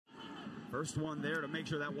First one there to make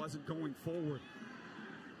sure that wasn't going forward.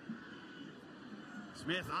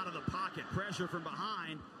 Smith out of the pocket, pressure from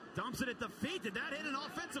behind, dumps it at the feet. Did that hit an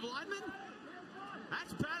offensive lineman?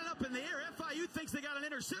 That's batted up in the air. FIU thinks they got an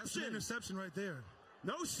interception. That's an interception right there.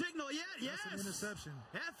 No signal yet. Yes. That's an interception.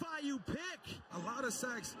 FIU pick. A lot of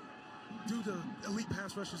sacks due to elite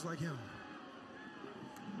pass rushers like him.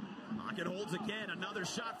 Pocket holds again. Another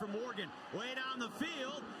shot from Morgan. Way down the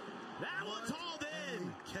field. That one's hauled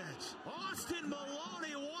in. Catch. Austin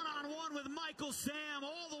Maloney one-on-one with Michael Sam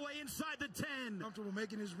all the way inside the 10. Comfortable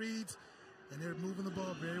making his reads, and they're moving the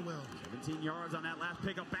ball very well. 17 yards on that last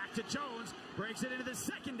pickup. Back to Jones. Breaks it into the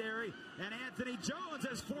secondary. And Anthony Jones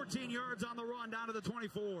has 14 yards on the run down to the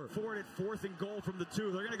 24. Forward at 4th and goal from the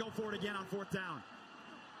 2. They're going to go for it again on 4th down.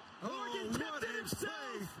 Morgan tipped it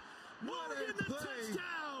himself. Morgan the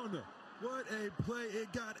touchdown. What a play.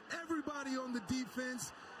 It got everybody on the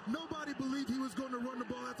defense. Nobody believed he was going to run the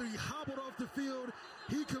ball after he hobbled off the field.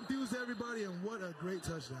 He confused everybody, and what a great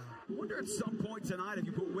touchdown. I wonder at some point tonight if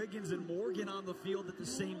you put Wiggins and Morgan on the field at the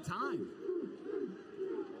same time.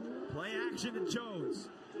 Play action to Jones.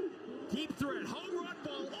 Deep threat, home run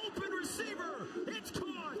ball, open receiver. It's caught.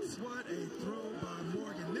 What a throw by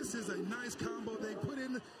Morgan. This is a nice combo. They put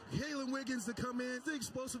in Jalen Wiggins to come in. The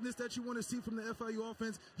explosiveness that you want to see from the FIU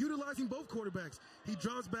offense, utilizing both quarterbacks. He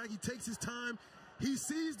drops back, he takes his time. He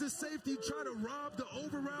sees the safety, try to rob the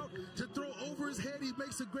over route to throw over his head. He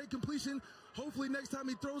makes a great completion. Hopefully next time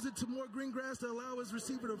he throws it to more green grass to allow his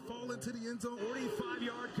receiver to fall into the end zone.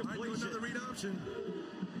 45-yard completion. Might do another read option.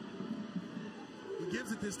 He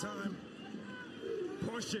gives it this time.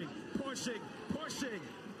 Pushing.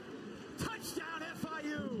 Touchdown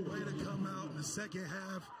FIU. Way to come out in the second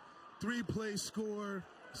half. 3-play score.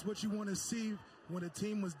 It's what you want to see when a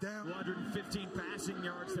team was down. 215 passing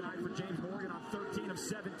yards tonight for James Morgan on 13 of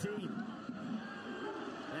 17.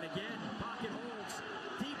 And again, pocket holds.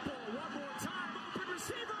 Deep ball one more time. Open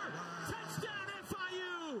receiver. Wow. Touchdown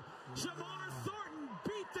FIU. Jamar Thornton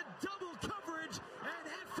beat the double coverage. And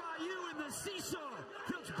FIU in the seesaw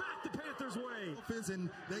tilts back the Panthers' way. Offense, and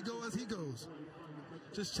they go as he goes.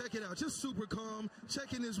 Just check it out. Just super calm.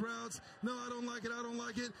 Checking his routes. No, I don't like it.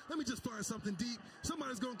 Let me just fire something deep.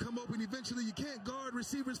 Somebody's going to come open eventually. You can't guard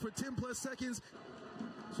receivers for 10-plus seconds.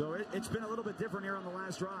 So it's been a little bit different here on the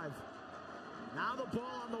last drive. Now the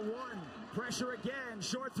ball on the 1. Pressure again.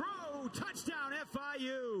 Short throw. Touchdown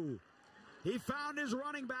FIU. He found his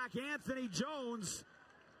running back, Anthony Jones.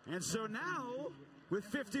 And so now, with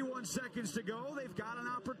 51 seconds to go, they've got an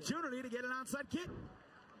opportunity to get an onside kick.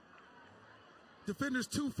 Defender's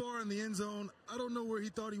too far in the end zone. I don't know where he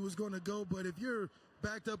thought he was going to go, but if you're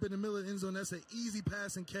backed up in the middle of the end zone, that's an easy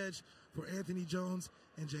pass and catch for Anthony Jones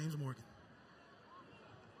and James Morgan.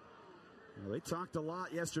 Well, they talked a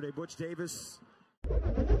lot yesterday. Butch Davis